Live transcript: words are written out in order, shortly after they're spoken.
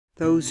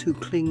Those who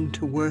cling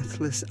to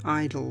worthless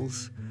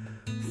idols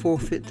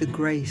forfeit the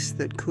grace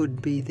that could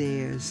be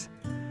theirs.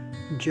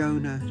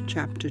 Jonah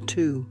chapter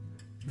 2,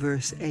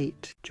 verse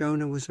 8.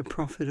 Jonah was a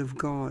prophet of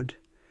God.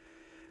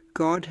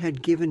 God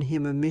had given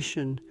him a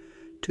mission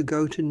to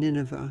go to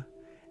Nineveh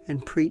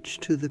and preach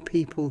to the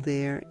people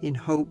there in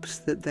hopes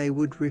that they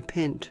would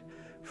repent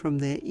from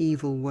their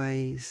evil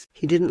ways.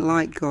 He didn't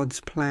like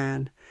God's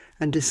plan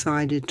and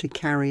decided to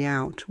carry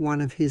out one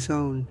of his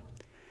own.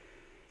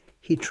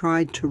 He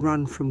tried to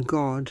run from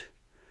God,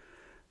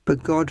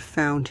 but God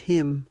found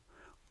him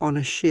on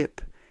a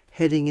ship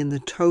heading in the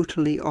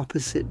totally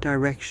opposite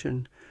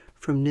direction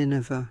from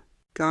Nineveh.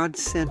 God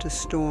sent a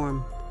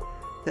storm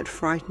that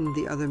frightened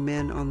the other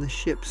men on the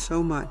ship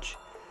so much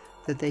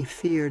that they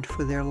feared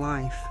for their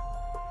life.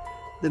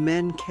 The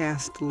men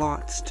cast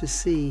lots to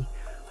see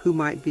who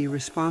might be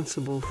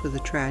responsible for the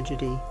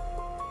tragedy,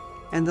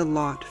 and the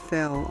lot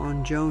fell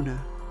on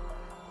Jonah.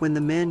 When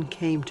the men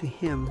came to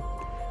him,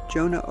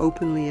 Jonah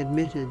openly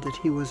admitted that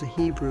he was a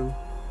Hebrew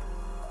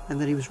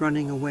and that he was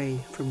running away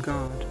from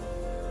God.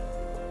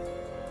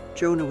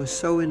 Jonah was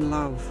so in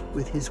love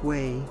with his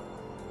way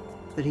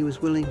that he was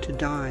willing to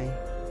die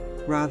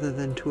rather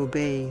than to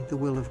obey the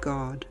will of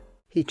God.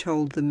 He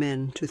told the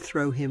men to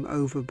throw him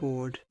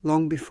overboard.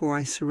 Long before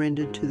I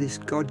surrendered to this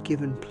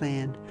God-given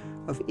plan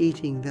of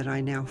eating that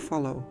I now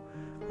follow,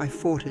 I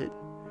fought it.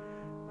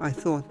 I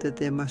thought that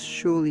there must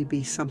surely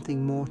be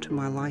something more to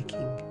my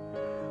liking.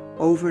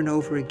 Over and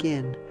over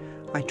again,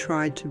 I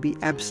tried to be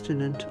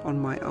abstinent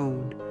on my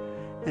own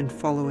and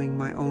following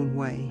my own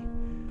way.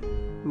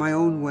 My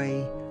own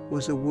way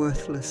was a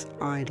worthless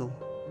idol.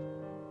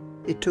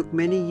 It took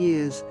many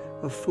years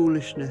of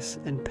foolishness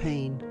and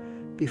pain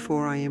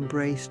before I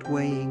embraced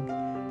weighing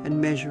and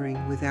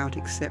measuring without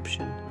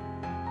exception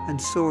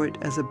and saw it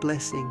as a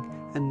blessing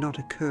and not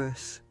a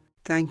curse.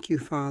 Thank you,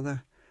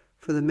 Father,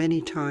 for the many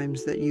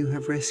times that you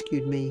have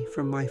rescued me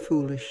from my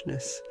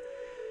foolishness.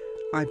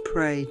 I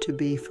pray to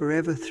be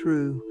forever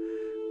through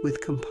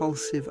with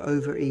compulsive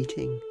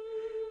overeating.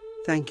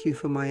 Thank you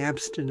for my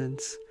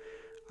abstinence.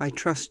 I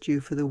trust you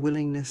for the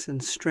willingness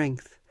and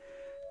strength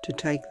to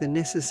take the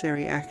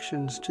necessary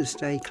actions to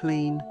stay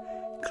clean,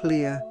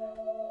 clear,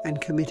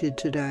 and committed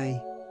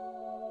today.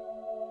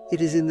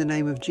 It is in the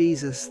name of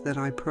Jesus that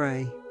I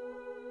pray.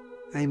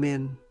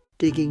 Amen.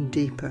 Digging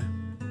deeper.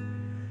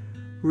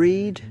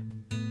 Read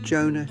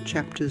Jonah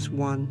chapters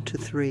 1 to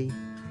 3.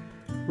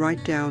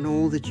 Write down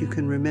all that you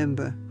can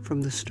remember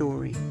from the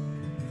story.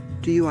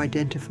 Do you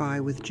identify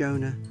with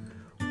Jonah?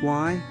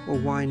 Why or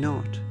why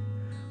not?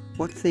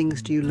 What things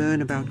do you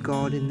learn about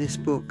God in this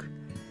book?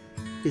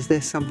 Is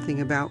there something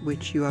about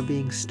which you are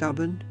being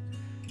stubborn?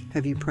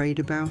 Have you prayed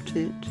about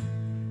it?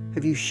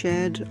 Have you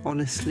shared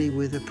honestly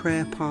with a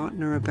prayer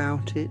partner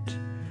about it?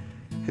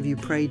 Have you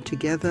prayed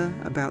together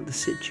about the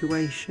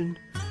situation?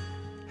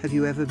 Have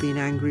you ever been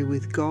angry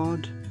with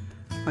God?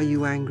 Are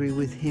you angry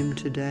with Him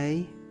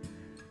today?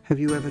 Have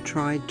you ever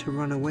tried to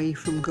run away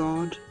from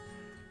God?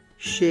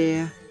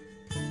 Share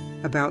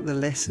about the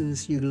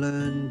lessons you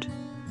learned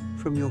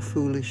from your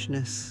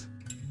foolishness.